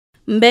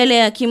Mbele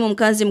ya hakimu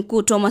mkazi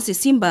mkuu Thomas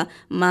Simba,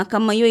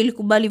 mahakama hiyo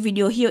ilikubali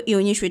video hiyo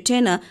ionyeshwe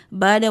tena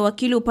baada ya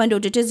wakili upande wa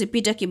utetezi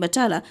Peter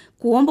Kibatala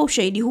kuomba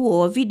ushahidi huo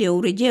wa video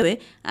urejewe,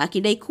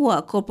 akidai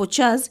kuwa Corporal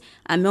Charles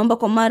ameomba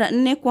kwa mara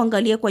 4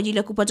 kuangalia kwa ajili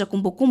ya kupata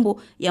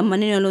kumbukumbu ya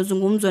maneno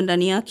yaliyozungumzwa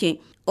ndani yake.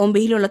 Ombi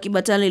hilo la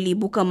Kibatala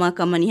liliibuka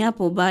mahakamani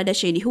hapo baada ya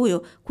shahidi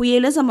huyo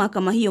kuieleza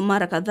mahakama hiyo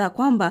mara kadhaa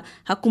kwamba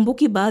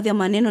hakumbuki baadhi ya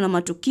maneno na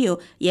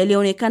matukio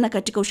yaliyoonekana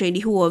katika ushahidi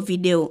huo wa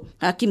video.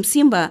 Hakimu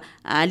Simba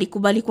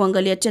alikubali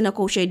kuangalia tena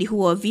kwa ushahidi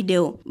huo wa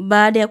video.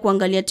 Baada ya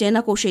kuangalia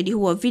tena kwa ushahidi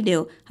huo wa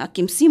video,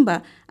 Hakimu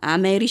Simba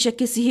ameahirisha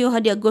kesi hiyo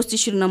hadi Agosti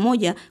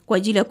 21 kwa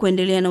ajili ya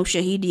kuendelea na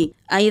ushahidi.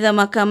 Aidha,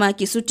 mahakama ya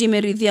Kisutu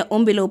imeridhia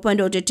ombi la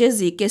upande wa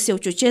utetezi kesi ya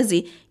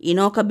uchochezi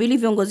inaokabili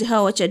viongozi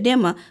hao wa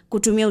Chadema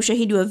kutumia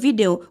ushahidi wa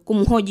video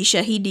kumhoji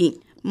shahidi.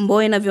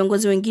 Mbowe na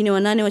viongozi wengine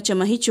 8 wa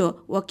chama hicho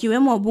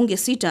wakiwemo wabunge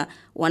 6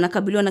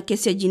 wanakabiliwa na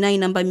kesi ya jinai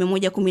namba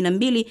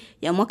 112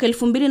 ya mwaka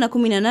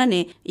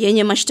 2018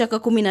 yenye mashtaka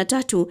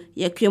 13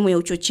 yakiwemo ya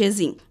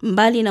uchochezi.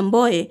 Mbali na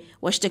Mbowe,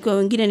 washtakiwa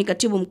wengine ni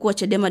katibu mkuu wa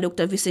Chadema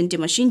Dr. Vincent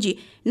Mashinji,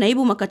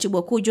 naibu makatibu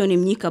wakuu John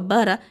Mnyika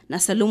Bara na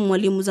Salumu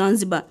Mwalimu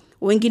Zanzibar.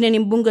 Wengine ni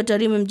mbunge wa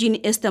Tarime mjini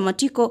Esther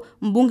Matiko,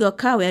 mbunge wa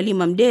Kawe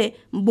Halima Mdee,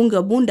 mbunge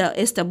wa Bunda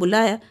Esther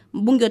Bulaya,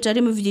 mbunge wa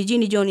Tarime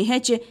vijijini John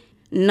Heche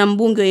na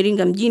mbunge wa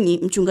Iringa mjini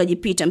mchungaji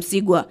Peter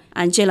Msigwa.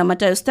 Angela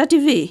Matayo, Star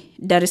TV,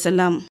 Dar es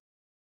Salaam.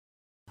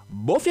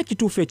 Bofya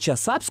kitufe cha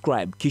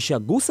subscribe kisha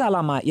gusa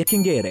alama ya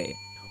kengele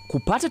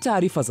kupata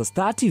taarifa za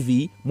Star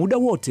TV muda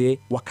wote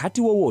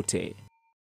wakati wowote.